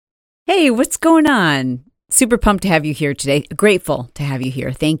Hey, what's going on? Super pumped to have you here today. Grateful to have you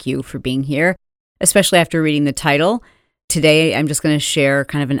here. Thank you for being here, especially after reading the title. Today, I'm just going to share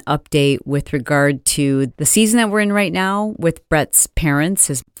kind of an update with regard to the season that we're in right now with Brett's parents.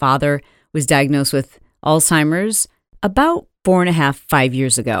 His father was diagnosed with Alzheimer's about 4.5, 5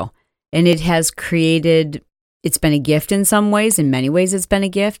 years ago. And it has it's been a gift in some ways. In many ways, it's been a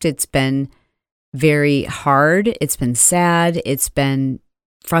gift. It's been very hard. It's been sad. It's been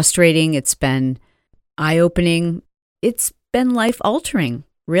frustrating. It's been eye-opening. It's been life-altering,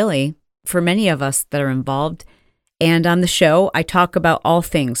 really, for many of us that are involved. And on the show, I talk about all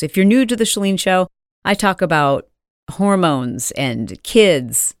things. If you're new to the Chalene Show, I talk about hormones and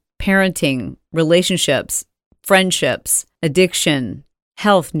kids, parenting, relationships, friendships, addiction,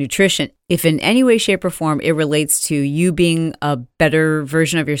 health, nutrition. If in any way, shape, or form it relates to you being a better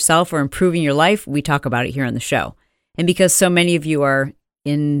version of yourself or improving your life, we talk about it here on the show. And because so many of you are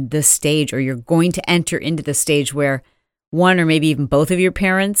in this stage, or you're going to enter into the stage where one or maybe even both of your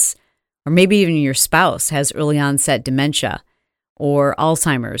parents, or maybe even your spouse has early onset dementia or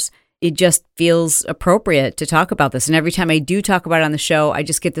Alzheimer's, it just feels appropriate to talk about this. And every time I do talk about it on the show, I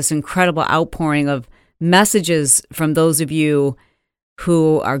just get this incredible outpouring of messages from those of you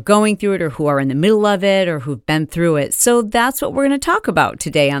who are going through it or who are in the middle of it or who've been through it. So that's what we're going to talk about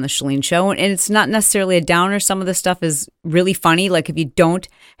today on the Chalene Show. And it's not necessarily a downer. Some of the stuff is really funny. Like if you don't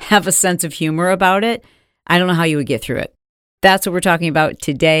have a sense of humor about it, I don't know how you would get through it. That's what we're talking about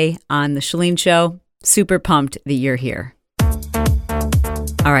today on the Chalene Show. Super pumped that you're here.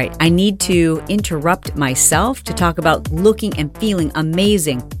 All right, I need to interrupt myself to talk about looking and feeling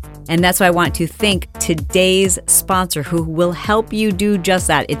amazing. And that's why I want to thank today's sponsor who will help you do just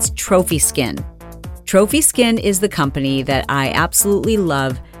that. It's Trophy Skin. Trophy Skin is the company that I absolutely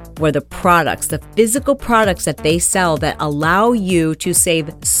love, where the physical products that they sell that allow you to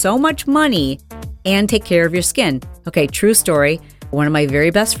save so much money and take care of your skin. Okay, true story. One of my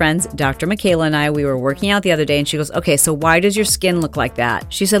very best friends, Dr. Michaela, and I, we were working out the other day and she goes, okay, so why does your skin look like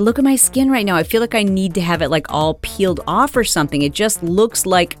that? She said, look at my skin right now. I feel like I need to have it like all peeled off or something. It just looks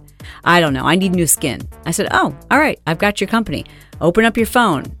like, I don't know, I need new skin. I said, oh, all right, I've got your company. Open up your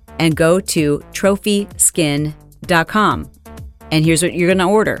phone and go to trophyskin.com. And here's what you're going to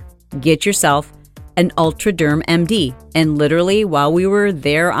order. Get yourself an Ultraderm MD. And literally, while we were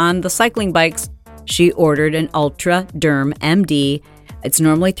there on the cycling bikes, she ordered an Ultraderm MD. It's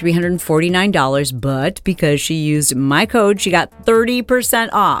normally $349, but because she used my code, she got 30%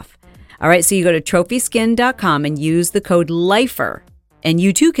 off. All right, so you go to trophyskin.com and use the code LIFER. And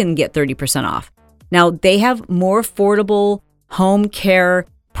you too can get 30% off. Now, they have more affordable home care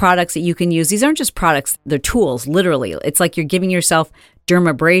products that you can use. These aren't just products, they're tools, literally. It's like you're giving yourself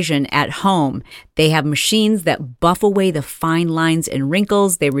dermabrasion at home. They have machines that buff away the fine lines and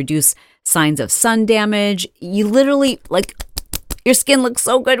wrinkles. They reduce signs of sun damage. You literally, your skin looks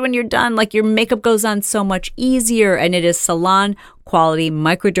so good when you're done. Like your makeup goes on so much easier. And it is salon quality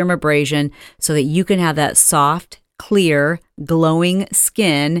microdermabrasion so that you can have that soft, clear, glowing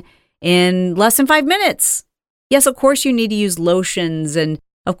skin in less than 5 minutes. Yes, of course you need to use lotions, and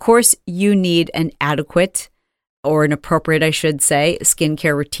of course you need an adequate or an appropriate, I should say,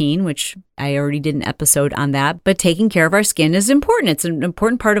 skincare routine, which I already did an episode on that. But taking care of our skin is important. It's an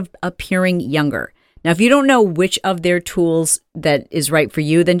important part of appearing younger. Now, if you don't know which of their tools that is right for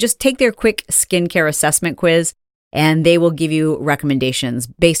you, then just take their quick skincare assessment quiz, and they will give you recommendations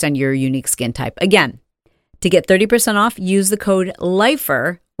based on your unique skin type. Again, to get 30% off, use the code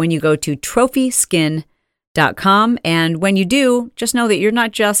LIFER when you go to trophyskin.com. And when you do, just know that you're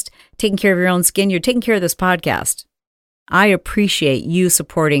not just taking care of your own skin, you're taking care of this podcast. I appreciate you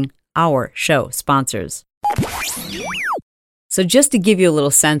supporting our show sponsors. So just to give you a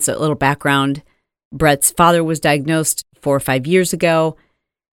little sense, a little background, Brett's father was diagnosed 4 or 5 years ago.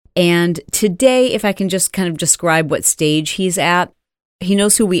 And today, if I can just kind of describe what stage he's at, he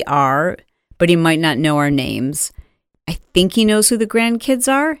knows who we are, but he might not know our names. I think he knows who the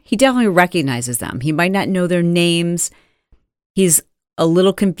grandkids are. He definitely recognizes them. He might not know their names. He's a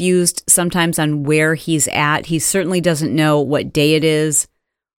little confused sometimes on where he's at. He certainly doesn't know what day it is,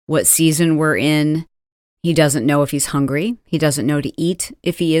 what season we're in. He doesn't know if he's hungry. He doesn't know to eat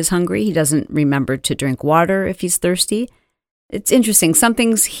if he is hungry. He doesn't remember to drink water if he's thirsty. It's interesting. Some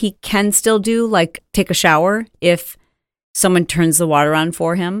things he can still do, like take a shower if someone turns the water on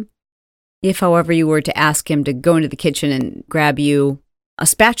for him. If, however, you were to ask him to go into the kitchen and grab you a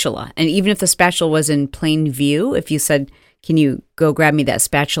spatula, and even if the spatula was in plain view, if you said, can you go grab me that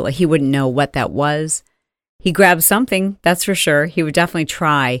spatula, he wouldn't know what that was. He grabs something, that's for sure. He would definitely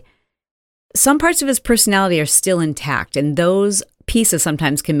try. Some parts of his personality are still intact, and those pieces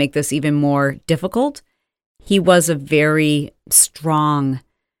sometimes can make this even more difficult. He was a very strong,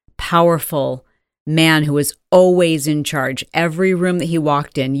 powerful man who was always in charge. Every room that he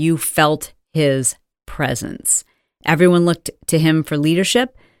walked in, you felt his presence. Everyone looked to him for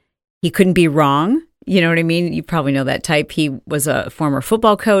leadership. He couldn't be wrong. You know what I mean? You probably know that type. He was a former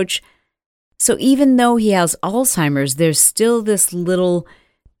football coach. So even though he has Alzheimer's, there's still this little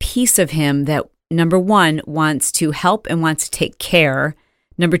piece of him that, number one, wants to help and wants to take care.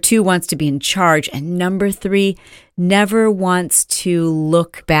 Number two, wants to be in charge. And number three, never wants to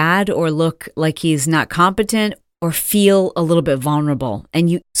look bad or look like he's not competent or feel a little bit vulnerable.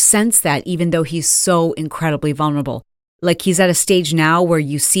 And you sense that even though he's so incredibly vulnerable. Like he's at a stage now where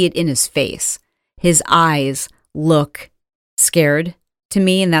you see it in his face. His eyes look scared to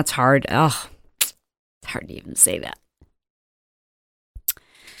me, and that's hard. Oh, it's hard to even say that.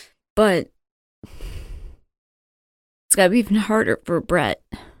 But it's got to be even harder for Brett.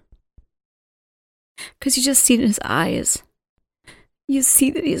 Because you just see it in his eyes. You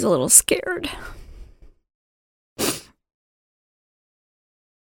see that he's a little scared.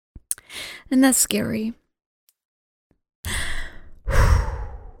 And that's scary.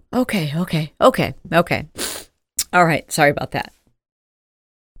 Okay. All right, sorry about that.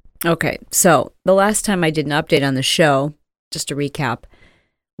 Okay, so the last time I did an update on the show, just to recap,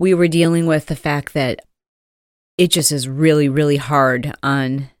 we were dealing with the fact that it just is really, really hard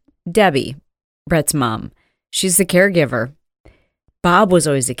on Debbie, Brett's mom. She's the caregiver. Bob was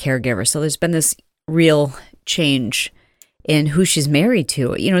always a caregiver, so there's been this real change in who she's married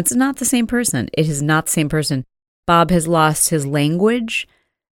to. You know, it's not the same person. It is not the same person. Bob has lost his language.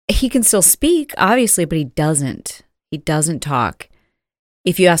 He can still speak, obviously, but he doesn't. He doesn't talk.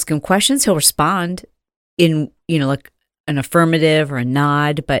 If you ask him questions, he'll respond in, like an affirmative or a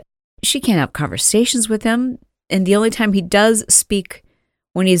nod, but she can't have conversations with him. And the only time he does speak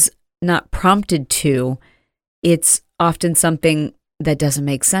when he's not prompted to, it's often something that doesn't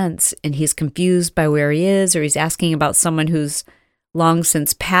make sense. And he's confused by where he is, or he's asking about someone who's long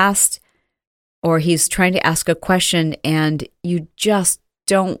since passed, or he's trying to ask a question and you just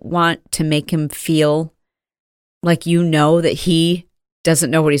don't want to make him feel like that he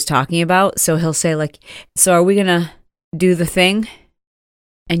doesn't know what he's talking about. So he'll say like, so are we going to do the thing?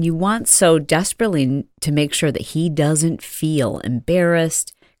 And you want so desperately to make sure that he doesn't feel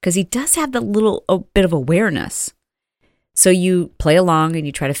embarrassed, because he does have a bit of awareness. So you play along and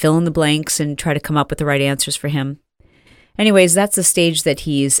you try to fill in the blanks and try to come up with the right answers for him. Anyways, that's the stage that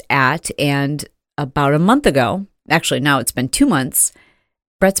he's at. And about a month ago, actually now it's been 2 months,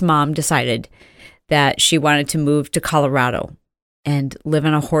 Brett's mom decided that she wanted to move to Colorado and live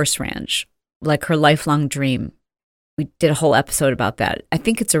on a horse ranch, like her lifelong dream. We did a whole episode about that. I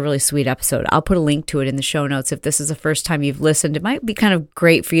think it's a really sweet episode. I'll put a link to it in the show notes. If this is the first time you've listened, it might be kind of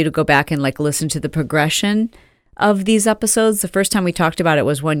great for you to go back and like listen to the progression of these episodes. The first time we talked about it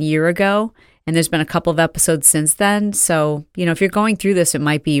was 1 year ago, and there's been a couple of episodes since then. So, if you're going through this, it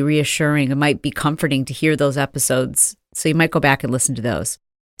might be reassuring. It might be comforting to hear those episodes. So you might go back and listen to those.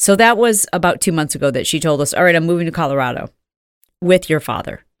 So that was about 2 months ago that she told us, all right, I'm moving to Colorado with your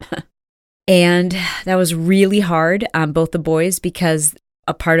father. And that was really hard on both the boys, because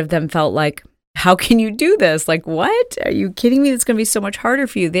a part of them felt like, how can you do this? Like, what? Are you kidding me? It's going to be so much harder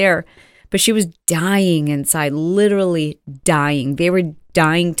for you there. But she was dying inside, literally dying. They were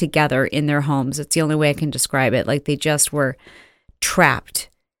dying together in their homes. It's the only way I can describe it. Like they just were trapped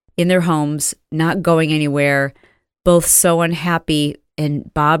in their homes, not going anywhere, both so unhappy.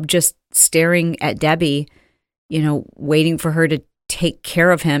 And Bob just staring at Debbie, waiting for her to take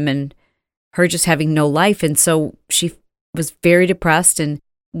care of him, and her just having no life. And so she was very depressed. And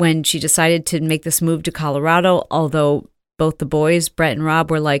when she decided to make this move to Colorado, although both the boys, Brett and Rob,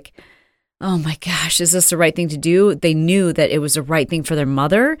 were like, oh my gosh, is this the right thing to do? They knew that it was the right thing for their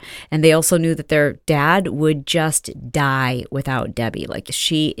mother. And they also knew that their dad would just die without Debbie. Like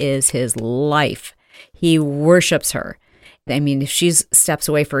she is his life. He worships her. I mean, if she steps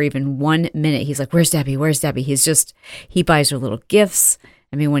away for even 1 minute, he's like, where's Debbie? Where's Debbie? He buys her little gifts.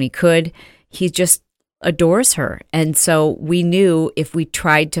 I mean, when he could, he just adores her. And so we knew if we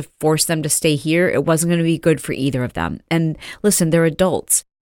tried to force them to stay here, it wasn't going to be good for either of them. And listen, they're adults.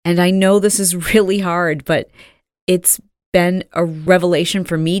 And I know this is really hard, but it's been a revelation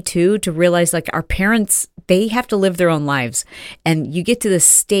for me too, to realize like our parents, they have to live their own lives. And you get to this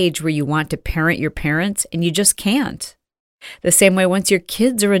stage where you want to parent your parents and you just can't. The same way once your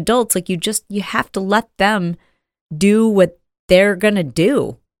kids are adults, like you have to let them do what they're going to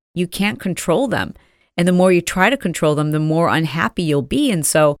do. You can't control them. And the more you try to control them, the more unhappy you'll be. And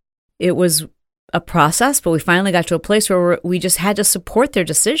so it was a process, but we finally got to a place where we just had to support their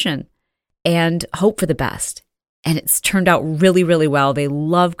decision and hope for the best. And it's turned out really, really well. They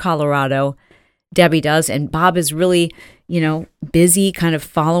love Colorado. Debbie does. And Bob is really, busy kind of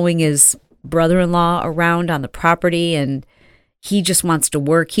following his brother-in-law around on the property. And he just wants to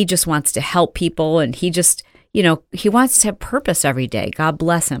work. He just wants to help people. And he just, he wants to have purpose every day. God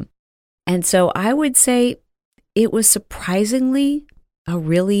bless him. And so I would say it was surprisingly a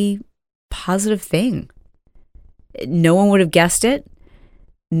really positive thing. No one would have guessed it.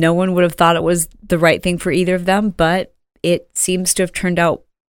 No one would have thought it was the right thing for either of them, but it seems to have turned out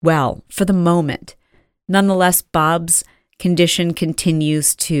well for the moment. Nonetheless, Bob's condition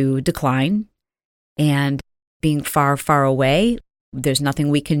continues to decline, and being far, far away, there's nothing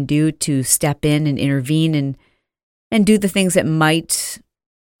we can do to step in and intervene and do the things that might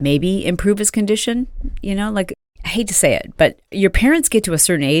maybe improve his condition. Like, I hate to say it, but your parents get to a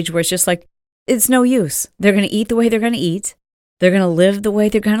certain age where it's just like, it's no use. They're going to eat the way they're going to eat. They're going to live the way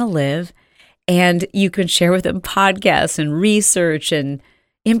they're going to live. And you can share with them podcasts and research and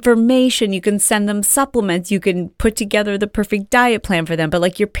information. You can send them supplements. You can put together the perfect diet plan for them. But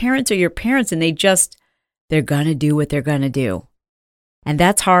like, your parents are your parents, and they're going to do what they're going to do. And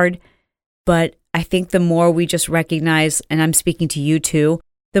that's hard. But I think the more we just recognize, and I'm speaking to you too,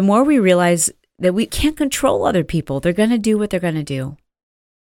 the more we realize that we can't control other people. They're going to do what they're going to do.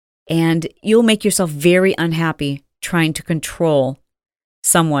 And you'll make yourself very unhappy trying to control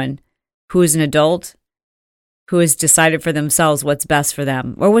someone who is an adult, who has decided for themselves what's best for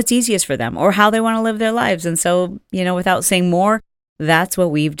them or what's easiest for them or how they want to live their lives. And so, without saying more, that's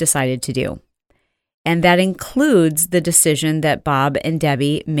what we've decided to do. And that includes the decision that Bob and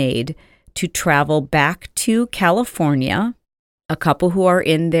Debbie made to travel back to California, a couple who are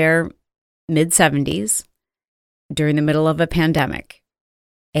in their mid-70s during the middle of a pandemic.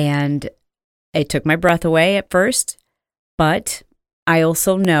 And it took my breath away at first, but I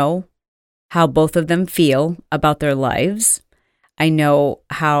also know how both of them feel about their lives. I know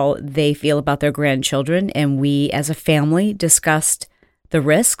how they feel about their grandchildren, and we as a family discussed the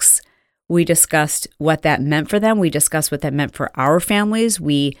risks. We discussed what that meant for them. We discussed what that meant for our families.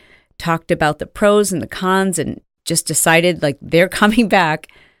 We talked about the pros and the cons and just decided like they're coming back.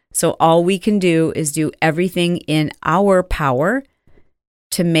 So all we can do is do everything in our power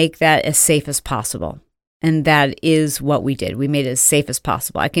to make that as safe as possible. And that is what we did. We made it as safe as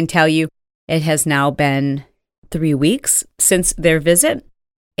possible. I can tell you it has now been 3 weeks since their visit,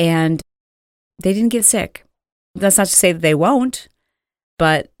 and they didn't get sick. That's not to say that they won't,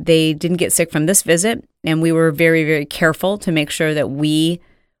 but they didn't get sick from this visit. And we were very, very careful to make sure that we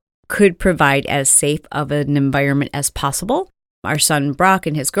could provide as safe of an environment as possible. Our son Brock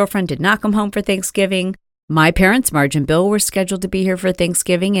and his girlfriend did not come home for Thanksgiving. My parents, Marge and Bill, were scheduled to be here for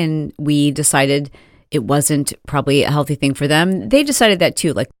Thanksgiving, and we decided it wasn't probably a healthy thing for them. They decided that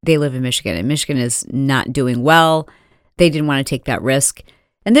too. Like, they live in Michigan, and Michigan is not doing well. They didn't want to take that risk.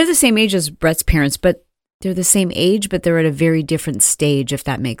 And they're the same age as Brett's parents, but they're the same age, but they're at a very different stage, if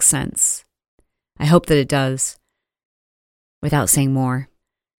that makes sense. I hope that it does, without saying more.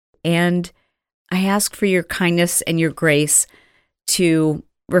 And I ask for your kindness and your grace to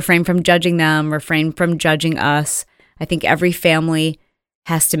refrain from judging them, refrain from judging us. I think every family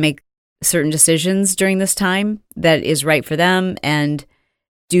has to make certain decisions during this time that is right for them and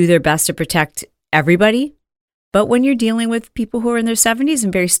do their best to protect everybody. But when you're dealing with people who are in their 70s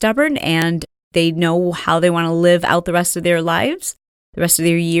and very stubborn and they know how they want to live out the rest of their lives, the rest of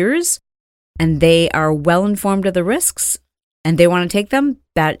their years, and they are well informed of the risks and they want to take them,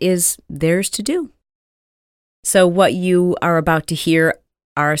 that is theirs to do. So what you are about to hear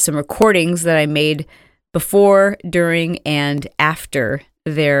are some recordings that I made before, during, and after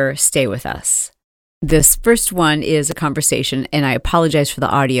their stay with us. This first one is a conversation, and I apologize for the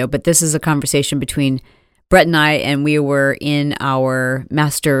audio, but this is a conversation between Brett and I, and we were in our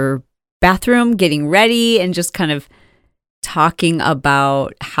master bathroom getting ready and just kind of talking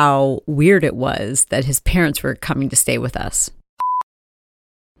about how weird it was that his parents were coming to stay with us.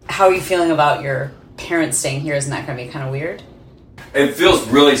 How are you feeling about your parents staying here? Isn't that going to be kind of weird? It feels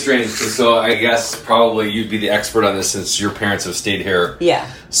really strange. So I guess probably you'd be the expert on this since your parents have stayed here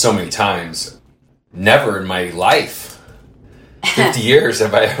so many times. Never in my life, 50 years,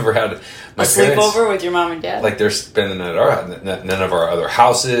 have I ever had my parents sleepover with your mom and dad. Like they're spending at none of our other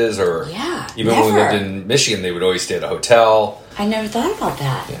houses, or even when we lived in Michigan, they would always stay at a hotel. I never thought about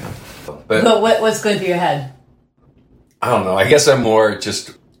that. Yeah. But what's going through your head? I don't know. I guess I'm more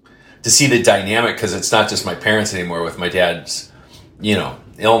just to see the dynamic, because it's not just my parents anymore with my dad's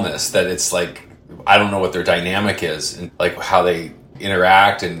illness, that it's like I don't know what their dynamic is and like how they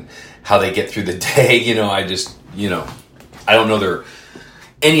interact and how they get through the day. I don't know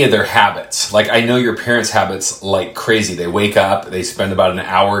any of their habits. Like, I know your parents' habits like crazy. They wake up, they spend about an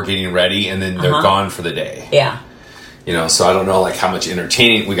hour getting ready, and then they're gone for the day. Yeah. So I don't know like how much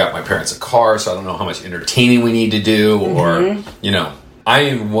entertaining. We got my parents a car, so I don't know how much entertaining we need to do, or I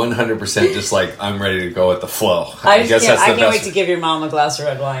am 100% just like, I'm ready to go with the flow. I can't wait to give your mom a glass of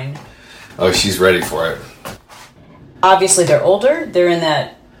red wine. Oh, she's ready for it. Obviously, they're older. They're in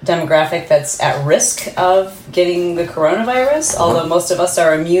that demographic that's at risk of getting the coronavirus. Although most of us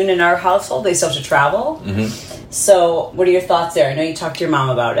are immune in our household, they still have to travel. So what are your thoughts there? I know you talked to your mom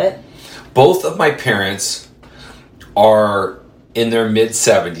about it. Both of my parents are in their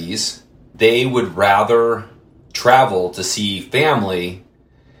mid-70s. They would rather travel to see family,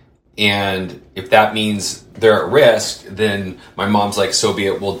 and if that means they're at risk, then my mom's like, so be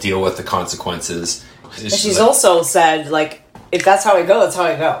it, we'll deal with the consequences. She's also said, like, if that's how I go, that's how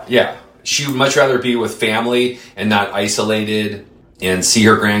I go. Yeah. She would much rather be with family and not isolated and see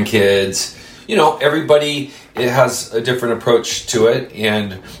her grandkids. Everybody has a different approach to it.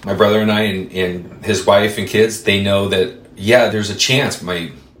 And my brother and I and his wife and kids, they know that, there's a chance.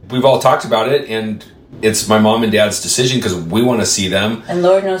 We've all talked about it, and it's my mom and dad's decision because we want to see them. And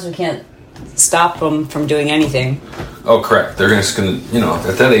Lord knows we can't stop them from doing anything. Oh, correct. They're just going to,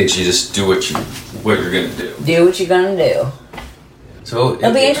 at that age, you just do what you're going to do. Do what you're going to do. So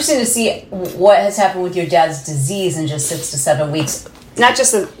it'll be interesting to see what has happened with your dad's disease in just 6 to 7 weeks. Not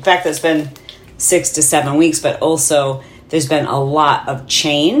just the fact that it's been 6 to 7 weeks, but also there's been a lot of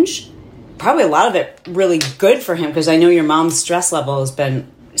change. Probably a lot of it really good for him, because I know your mom's stress level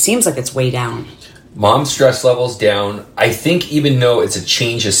seems like it's way down. Mom's stress level's down. I think even though it's a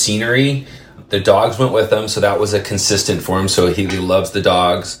change of scenery, the dogs went with him, so that was a consistent for him. So he loves the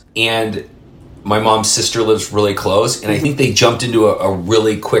dogs. And my mom's sister lives really close, and I think they jumped into a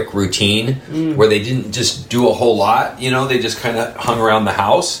really quick routine where they didn't just do a whole lot. They just kind of hung around the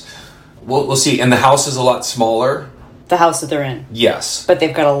house. We'll see. And the house is a lot smaller. The house that they're in? Yes. But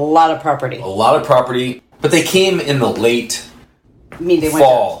they've got a lot of property. A lot of property. But they came in the late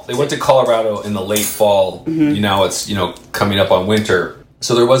fall. They went to Colorado in the late fall. Now it's, coming up on winter.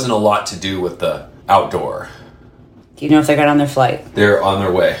 So there wasn't a lot to do with the outdoor. Do you know if they got on their flight? They're on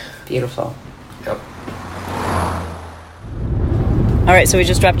their way. Beautiful. Yep. All right, so we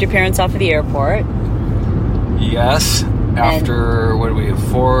just dropped your parents off at the airport. Yes. After,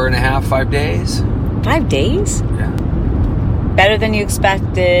 4.5, 5 days? 5 days? Yeah. Better than you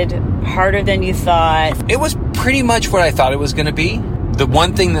expected, harder than you thought. It was pretty much what I thought it was going to be. The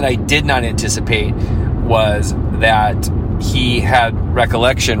one thing that I did not anticipate was that he had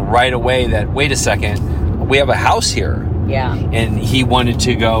recollection right away that, wait a second, we have a house here. Yeah. And he wanted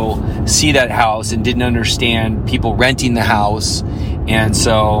to go see that house and didn't understand people renting the house. And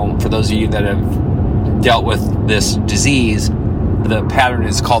so for those of you that have dealt with this disease, the pattern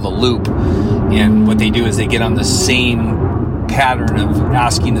is called a loop. And what they do is they get on the same pattern of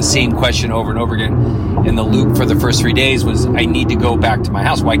asking the same question over and over again. And the loop for the first 3 days was, I need to go back to my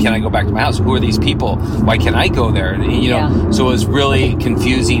house. Why can't I go back to my house? Who are these people? Why can't I go there? So it was really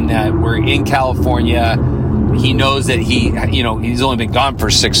confusing that we're in California. He knows that he's only been gone for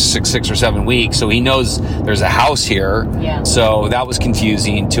six or 7 weeks, so he knows there's a house here. Yeah. So that was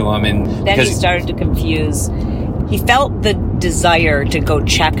confusing to him, and then he started to confuse. He felt the desire to go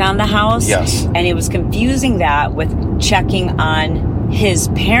check on the house. Yes. And he was confusing that with checking on his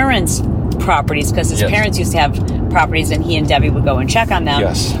parents' properties, because his parents used to have properties, and he and Debbie would go and check on them.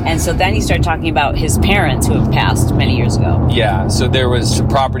 Yes. And so then he started talking about his parents who have passed many years ago. Yeah. So there was some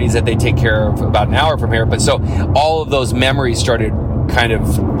properties that they take care of about an hour from here. But so all of those memories started kind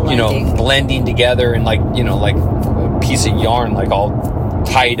of, blending together, and like a piece of yarn, like all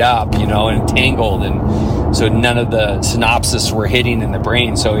tied up, and tangled, and so none of the synopsis were hitting in the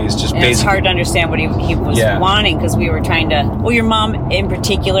brain. So he's just basically... It's hard to understand what he was wanting, because we were trying to... Well, your mom in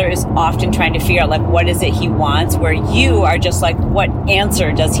particular is often trying to figure out, like, what is it he wants, where you are just like, what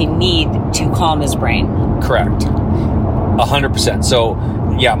answer does he need to calm his brain? Correct. 100%. So,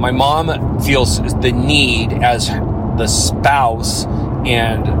 yeah, my mom feels the need as the spouse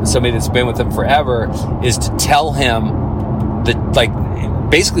and somebody that's been with him forever is to tell him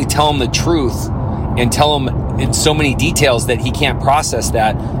basically tell him the truth, and tell him in so many details that he can't process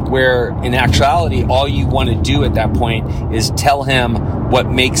that, where in actuality, all you want to do at that point is tell him what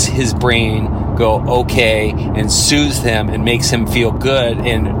makes his brain go okay and soothes him and makes him feel good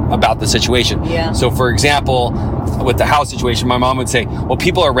about the situation. Yeah. So for example, with the house situation, my mom would say, well,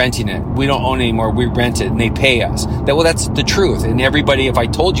 people are renting it. We don't own it anymore. We rent it and they pay us. That's the truth. And everybody, if I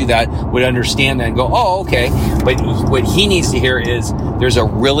told you that, would understand that and go, oh, okay. But what he needs to hear is there's a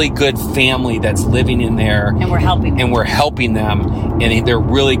really good family that's living in there. And we're helping them. And they're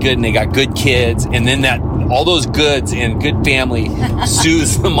really good and they got good kids. And then all those goods and good family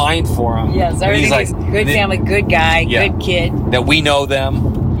soothes the mind for him. Yes, everything is good family, good guy, good kid. That we know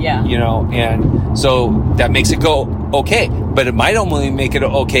them. Yeah. And so that makes it go okay, but it might only make it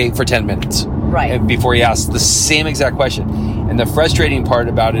okay for 10 minutes. Right. Before he asks the same exact question. And the frustrating part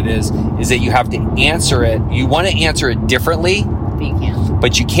about it is that you have to answer it. You want to answer it differently. But you can't.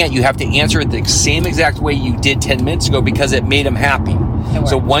 But you can't. You have to answer it the same exact way you did 10 minutes ago because it made him happy.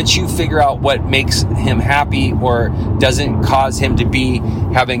 So once you figure out what makes him happy or doesn't cause him to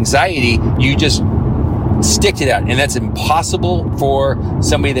have anxiety, you just stick to that. And that's impossible for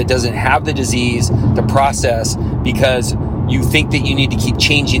somebody that doesn't have the disease to process because you think that you need to keep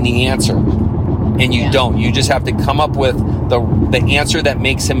changing the answer. And you don't. You just have to come up with the answer that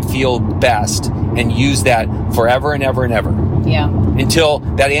makes him feel best and use that forever and ever and ever. Yeah. Until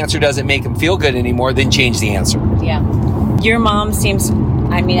that answer doesn't make him feel good anymore, then change the answer. Yeah. Your mom seems,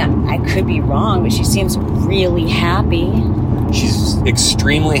 I could be wrong, but she seems really happy. She's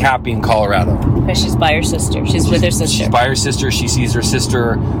extremely happy in Colorado. Because she's by her sister. She's with her sister. She's by her sister. She sees her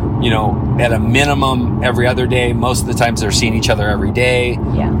sister, at a minimum every other day. Most of the times they're seeing each other every day.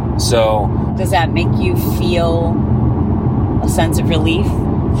 Yeah. So. Does that make you feel a sense of relief?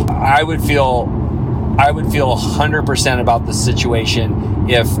 I would feel 100% about the situation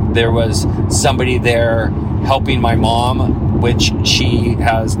if there was somebody there helping my mom, which she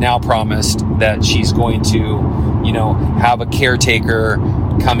has now promised that she's going to, have a caretaker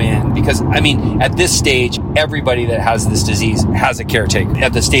come in. Because, at this stage, everybody that has this disease has a caretaker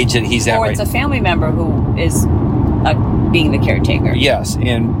at the stage that he's at. Or it's a family member who is being the caretaker. Yes,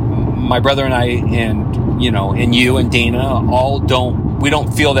 and my brother and I and you and Dana we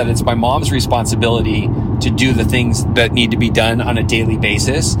don't feel that it's my mom's responsibility to do the things that need to be done on a daily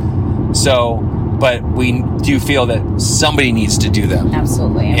basis. So, but we do feel that somebody needs to do them.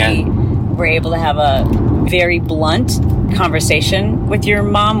 Absolutely. And we were able to have a very blunt conversation with your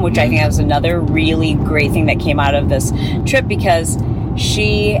mom, which I think was another really great thing that came out of this trip, because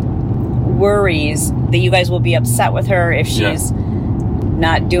she worries that you guys will be upset with her if she's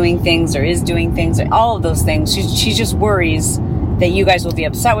not doing things or is doing things, or all of those things. She just worries that you guys will be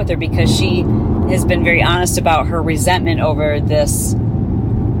upset with her because she has been very honest about her resentment over this,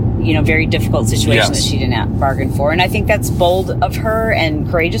 very difficult situation that she did not bargain for. And I think that's bold of her and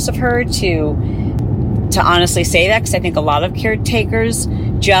courageous of her to honestly say that, because I think a lot of caretakers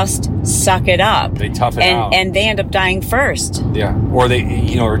just suck it up. They tough it out. And they end up dying first. Yeah. Or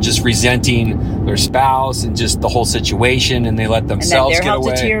they, are just resenting their spouse and just the whole situation, and they let themselves get away. And then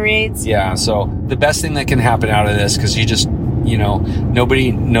their health deteriorates. Yeah. So the best thing that can happen out of this, because you just,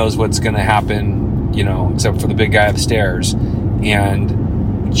 nobody knows what's going to happen, except for the big guy upstairs. And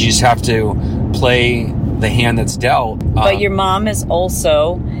you just have to play the hand that's dealt. But your mom is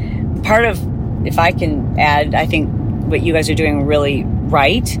also part of, if I can add, I think what you guys are doing really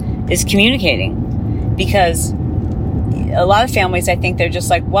right is communicating. Because a lot of families, I think they're just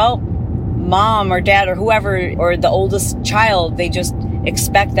like, well, mom or dad or whoever, or the oldest child, they just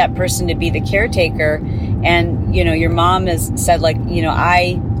expect that person to be the caretaker. And, your mom has said, like,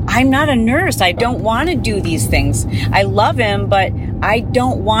 I'm not a nurse. I don't want to do these things. I love him, but I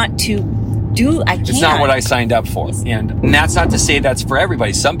don't want to I can't. It's not what I signed up for. And that's not to say that's for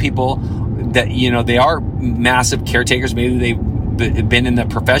everybody. Some people that, they are massive caretakers. Maybe they've been in the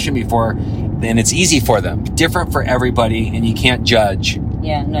profession before, and it's easy for them. Different for everybody, and you can't judge.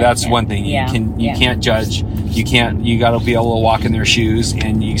 Yeah, no, that's one thing. You can't judge. You got to be able to walk in their shoes,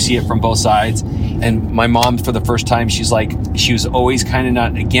 and you see it from both sides. And my mom, for the first time, she was always kind of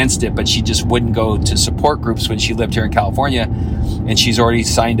not against it, but she just wouldn't go to support groups when she lived here in California. And she's already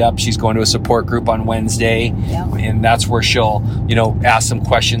signed up. She's going to a support group on Wednesday. Yeah. And that's where she'll, ask some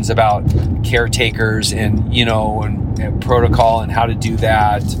questions about caretakers and, and protocol and how to do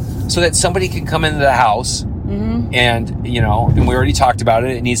that, so that somebody can come into the house. Mm-hmm. And, and we already talked about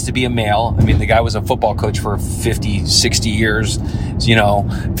it. It needs to be a male. The guy was a football coach for 50, 60 years,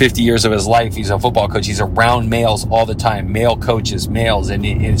 50 years of his life. He's a football coach. He's around males all the time, male coaches, males. And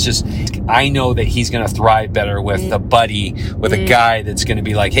it's just, I know that he's going to thrive better with a buddy, with a guy that's going to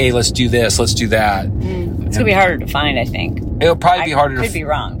be like, hey, let's do this, let's do that. It's going to be harder to find, I think. It'll probably be harder. Could be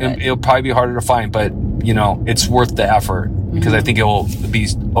wrong. It'll probably be harder to find, but, it's worth the effort. because I think it will be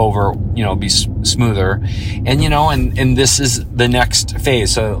be smoother. And, and this is the next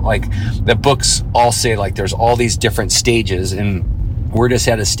phase. So like the books all say like there's all these different stages, and we're just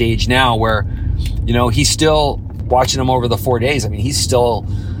at a stage now where, he's still watching them over the 4 days. I mean, he's still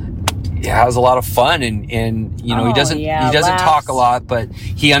has a lot of fun and he doesn't talk a lot, but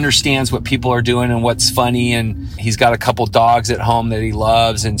he understands what people are doing and what's funny, and he's got a couple dogs at home that he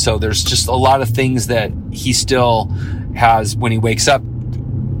loves, and so there's just a lot of things that he still has when he wakes up,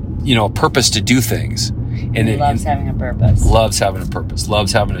 a purpose to do things. And he loves having a purpose. Loves having a purpose.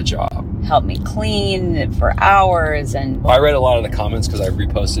 Loves having a job. Help me clean for hours. And I read a lot of the comments because I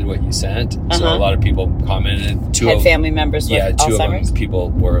reposted what you sent. So a lot of people commented. Had family members with Alzheimer's? Two of them,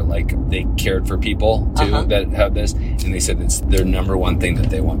 people were like, they cared for people too that have this. And they said it's their number one thing that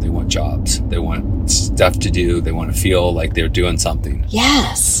they want. They want jobs. They want stuff to do. They want to feel like they're doing something.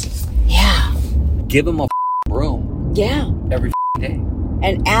 Yes. Yeah. Give them a room. Yeah. Every day.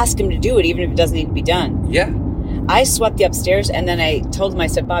 And ask him to do it, even if it doesn't need to be done. Yeah. I swept the upstairs, and then I told him, I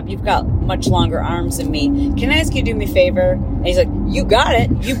said, Bob, you've got much longer arms than me. Can I ask you to do me a favor? And he's like, you got it.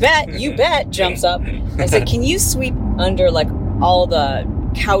 You bet, jumps up. I said, can you sweep under like all the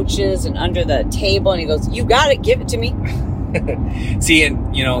couches and under the table? And he goes, you got it. Give it to me. See,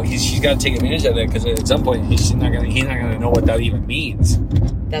 and she's got to take advantage of it, because at some point he's not gonna know what that even means.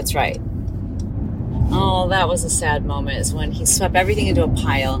 That's right. Oh, that was a sad moment, is when he swept everything into a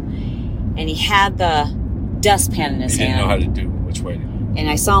pile, and he had the dustpan in his hand. He didn't know how to do which way to do it. And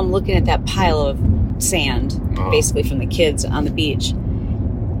I saw him looking at that pile of sand, basically from the kids on the beach.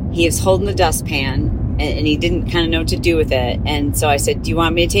 He was holding the dustpan, and he didn't kind of know what to do with it. And so I said, do you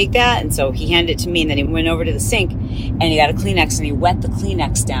want me to take that? And so he handed it to me, and then he went over to the sink, and he got a Kleenex, and he wet the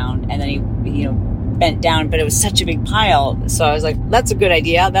Kleenex down, and then he, bent down, but it was such a big pile. So I was like, that's a good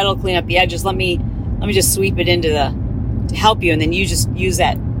idea. That'll clean up the edges. Let me just sweep it into to help you, and then you just use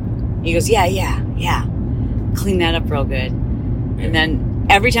that. He goes, yeah. Clean that up real good. Yeah. And then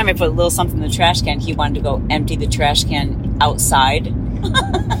every time I put a little something in the trash can, he wanted to go empty the trash can outside.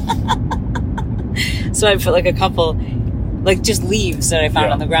 So I put like a couple, like just leaves that I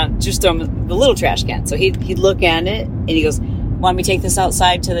found on the ground, just throw them in the little trash can. So he'd look at it, and he goes, want me to take this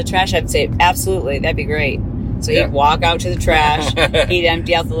outside to the trash? I'd say, absolutely, that'd be great. So he'd walk out to the trash, he'd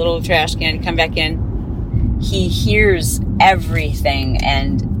empty out the little trash can, come back in. He hears everything,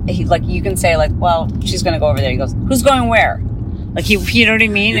 and he, like, you can say, like, well, she's going to go over there. He goes, who's going where? Like, you know what I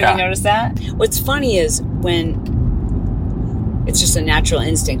mean? Yeah. Have you noticed that? What's funny is when it's just a natural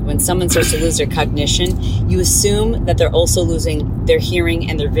instinct, when someone starts to lose their cognition, you assume that they're also losing their hearing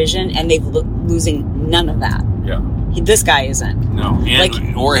and their vision, and they're losing none of that. Yeah. This guy isn't. No.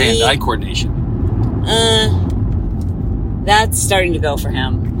 Or hand-eye coordination. That's starting to go for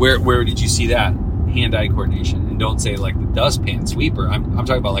him. Where did you see that? Hand-eye coordination. And don't say like the dustpan sweeper. I'm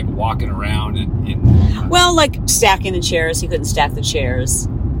talking about like walking around and well, like stacking the chairs. He couldn't stack the chairs.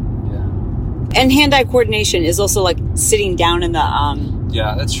 Yeah. And hand-eye coordination is also like sitting down in the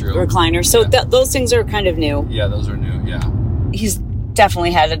yeah, that's true. recliner. So those things are kind of new. Yeah, those are new. Yeah. He's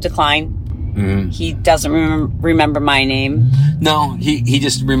definitely had a decline. Mm-hmm. He doesn't remember my name. No, he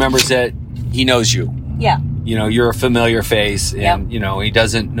just remembers that he knows you. Yeah. You're a familiar face, and he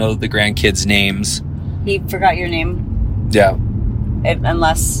doesn't know the grandkids' names. He forgot your name. Yeah.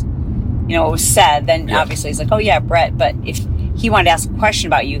 Unless, it was said, then obviously he's like, oh yeah, Brett. But if he wanted to ask a question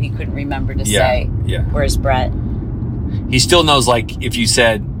about you, he couldn't remember to say, where's Brett? He still knows, like, if you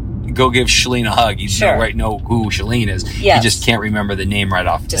said, go give Shalene a hug, he'd know who Shalene is. Yes. He just can't remember the name right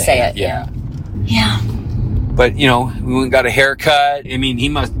off the say head. it. Yeah. Yeah. But, we went and got a haircut. I mean,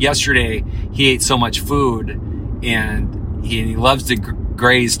 yesterday he ate so much food, and he loves to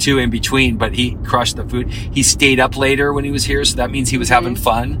graze too in between, but he crushed the food. He stayed up later when he was here, so that means he was having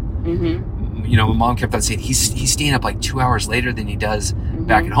fun. Mm-hmm. My mom kept on saying, he's staying up like 2 hours later than he does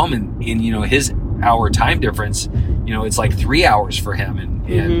back at home. And his hour time difference, it's like 3 hours for him.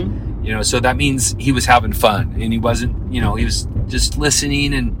 And so that means he was having fun, and he wasn't, he was just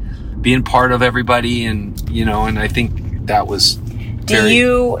listening and being part of everybody, and and I think that was Do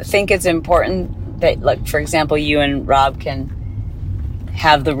you think it's important that, like, for example, you and Rob can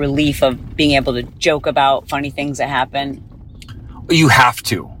have the relief of being able to joke about funny things that happen? You have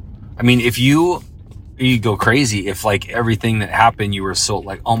to. I mean, if you go crazy if, like, everything that happened you were so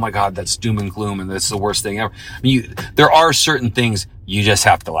like, oh my God, that's doom and gloom and that's the worst thing ever. I mean, there are certain things you just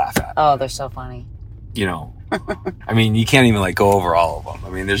have to laugh at. Oh, they're so funny. I mean, you can't even like go over all of them. I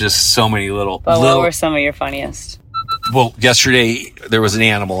mean, there's just so many little. But what were some of your funniest? Well, yesterday there was an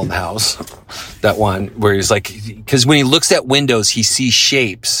animal in the house. That one where he's like, because when he looks at windows, he sees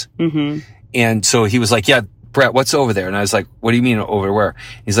shapes. Mm-hmm. And so he was like, yeah, Brett, what's over there? And I was like, what do you mean over where?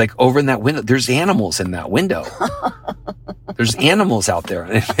 He's like, over in that window. There's animals in that window. There's animals out there.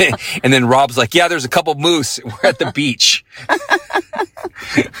 And then Rob's like, yeah, there's a couple moose. We're at the beach.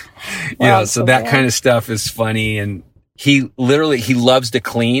 So that kind of stuff is funny. And he loves to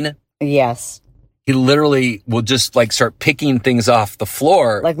clean. Yes. He literally will just like start picking things off the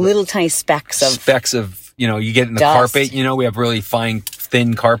floor. Like little tiny specks of, you get in the dust. carpet, we have really fine,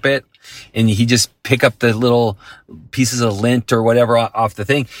 thin carpet. And he just pick up the little pieces of lint or whatever off the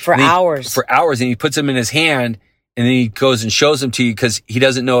thing. For hours. And he puts them in his hand and then he goes and shows them to you because he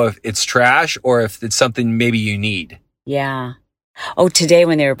doesn't know if it's trash or if it's something maybe you need. Yeah. Oh, today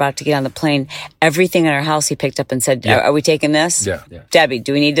when they were about to get on the plane, everything in our house he picked up and said, are we taking this? Yeah. Debbie,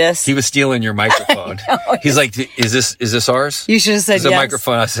 do we need this? He was stealing your microphone. He's like, is this ours? You should have said yes. It's a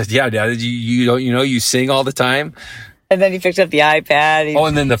microphone. I said, yeah, Dad, you don't, you sing all the time. And then he picked up the iPad.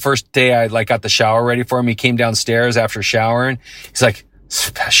 And then the first day I got the shower ready for him. He came downstairs after showering. He's like, it's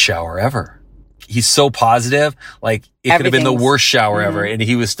the best shower ever. He's so positive. Like it could have been the worst shower ever. And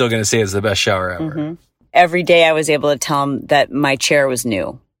he was still going to say it's the best shower ever. Mm-hmm. Every day I was able to tell him that my chair was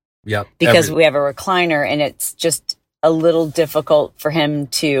new. Yep. Because we have a recliner and it's just a little difficult for him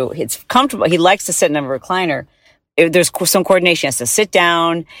it's comfortable. He likes to sit in a recliner. There's some coordination. He has to sit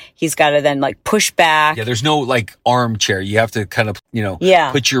down. He's got to then push back. Yeah, there's no armchair. You have to kind of,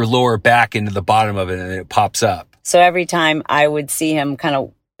 put your lower back into the bottom of it and it pops up. So every time I would see him kind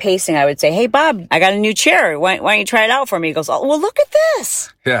of pacing, I would say, hey, Bob, I got a new chair. Why don't you try it out for me? He goes, oh, well, look at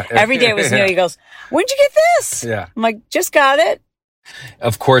this. Yeah. Every day it was new. He goes, when'd you get this? Yeah. I'm like, just got it.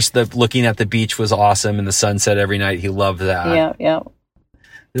 Of course, looking at the beach was awesome and the sunset every night. He loved that. Yeah.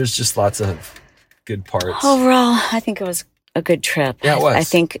 There's just lots of good parts. Overall, I think it was a good trip. Yeah, it was. I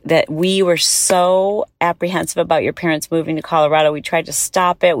think that we were so apprehensive about your parents moving to Colorado. We tried to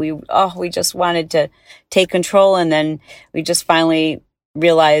stop it. We just wanted to take control. And then we just finally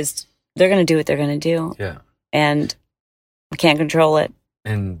realized they're going to do what they're going to do. Yeah. And we can't control it.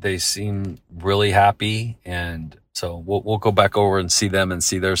 And they seem really happy. And so we'll go back over and see them and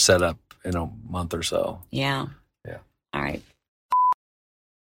see their setup in a month or so. Yeah. Yeah. All right.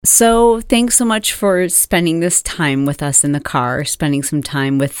 So thanks so much for spending this time with us in the car, spending some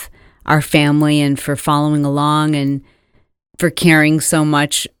time with our family and for following along and for caring so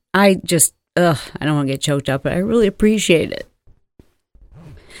much. I don't want to get choked up, but I really appreciate it.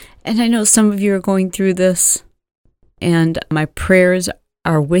 And I know some of you are going through this and my prayers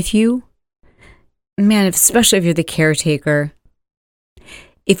are with you. Man, especially if you're the caretaker.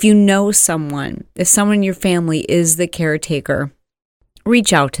 If you know someone, if someone in your family is the caretaker,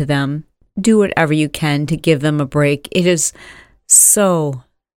 reach out to them. Do whatever you can to give them a break. It is so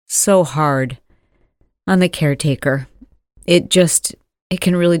hard on the caretaker. It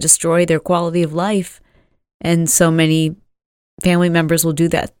can really destroy their quality of life. And so many family members will do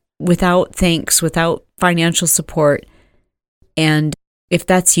that without thanks, without financial support. And if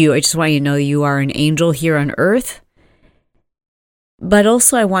that's you, I just want you to know you are an angel here on earth. But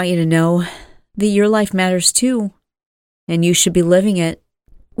also I want you to know that your life matters too. And you should be living it.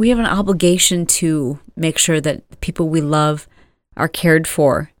 We have an obligation to make sure that the people we love are cared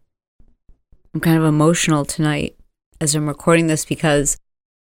for. I'm kind of emotional tonight as I'm recording this because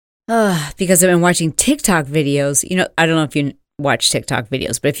I've been watching TikTok videos. I don't know if you watch TikTok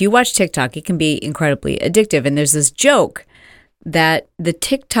videos, but if you watch TikTok, it can be incredibly addictive. And there's this joke that the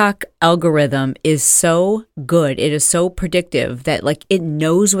TikTok algorithm is so good, it is so predictive that it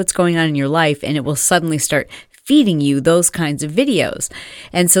knows what's going on in your life and it will suddenly start feeding you those kinds of videos.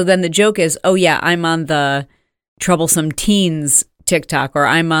 And so then the joke is, oh yeah, I'm on the troublesome teens TikTok, or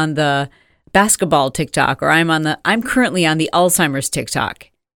I'm on the basketball TikTok, or I'm currently on the Alzheimer's TikTok.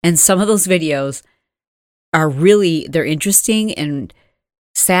 And some of those videos they're interesting and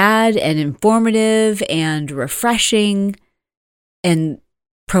sad and informative and refreshing and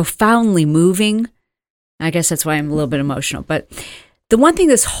profoundly moving. I guess that's why I'm a little bit emotional. But the one thing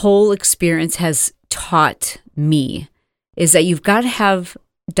this whole experience has taught me is that you've got to have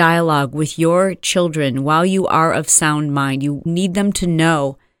dialogue with your children while you are of sound mind. You need them to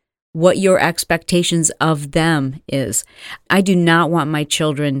know what your expectations of them is. I do not want my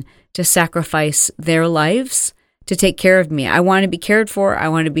children to sacrifice their lives to take care of me. I want to be cared for. I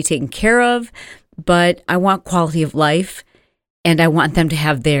want to be taken care of, but I want quality of life and I want them to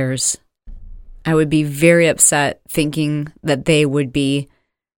have theirs. I would be very upset thinking that they would be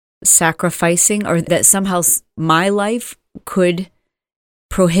sacrificing or that somehow my life could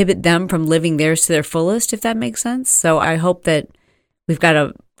prohibit them from living theirs to their fullest, if that makes sense. So I hope that we've got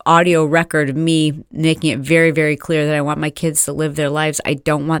an audio record of me making it very, very clear that I want my kids to live their lives. I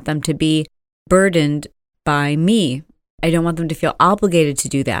don't want them to be burdened by me. I don't want them to feel obligated to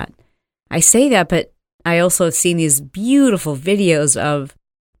do that. I say that, but I also have seen these beautiful videos of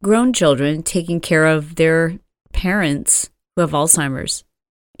grown children taking care of their parents who have Alzheimer's,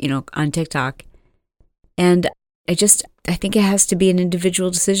 on TikTok. And I think it has to be an individual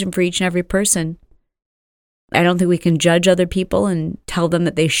decision for each and every person. I don't think we can judge other people and tell them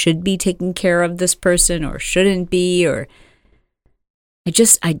that they should be taking care of this person or shouldn't be, or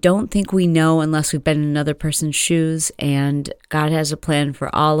I don't think we know unless we've been in another person's shoes, and God has a plan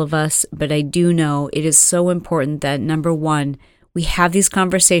for all of us. But I do know it is so important that, number one, we have these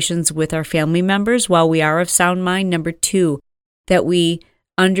conversations with our family members while we are of sound mind. Number two, that we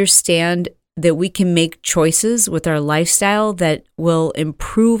understand that we can make choices with our lifestyle that will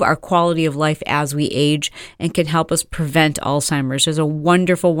improve our quality of life as we age and can help us prevent Alzheimer's. There's a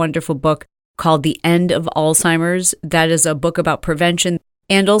wonderful, wonderful book called The End of Alzheimer's. That is a book about prevention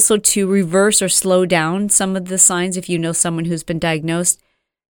and also to reverse or slow down some of the signs if you know someone who's been diagnosed.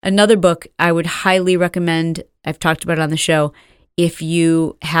 Another book I would highly recommend, I've talked about it on the show, if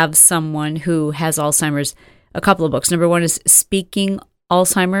you have someone who has Alzheimer's, a couple of books. Number one is Speaking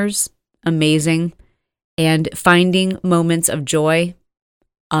Alzheimer's, amazing. And Finding Moments of Joy,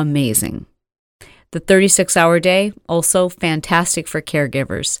 amazing. The 36-Hour Day, also fantastic for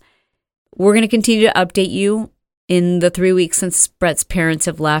caregivers. We're going to continue to update you in the 3 weeks since Brett's parents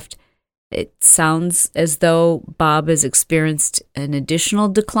have left. It sounds as though Bob has experienced an additional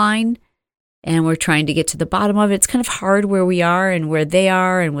decline, and we're trying to get to the bottom of it. It's kind of hard where we are and where they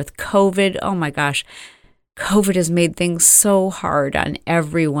are, and with COVID, oh my gosh, COVID has made things so hard on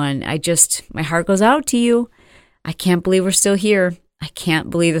everyone. My heart goes out to you. I can't believe we're still here. I can't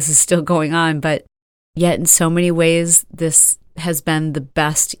believe this is still going on, but yet in so many ways, this has been the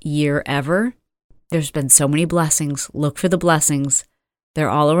best year ever. There's been so many blessings. Look for the blessings. They're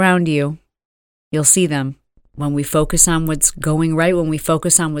all around you. You'll see them. When we focus on what's going right, when we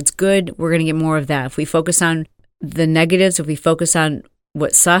focus on what's good, we're going to get more of that. If we focus on the negatives, if we focus on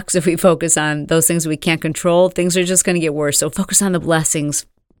what sucks, if we focus on those things we can't control, things are just going to get worse. So focus on the blessings.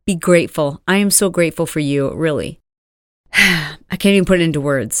 Be grateful. I am so grateful for you, really. I can't even put it into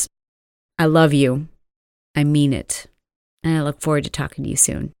words. I love you. I mean it. And I look forward to talking to you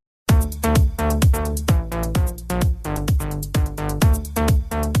soon.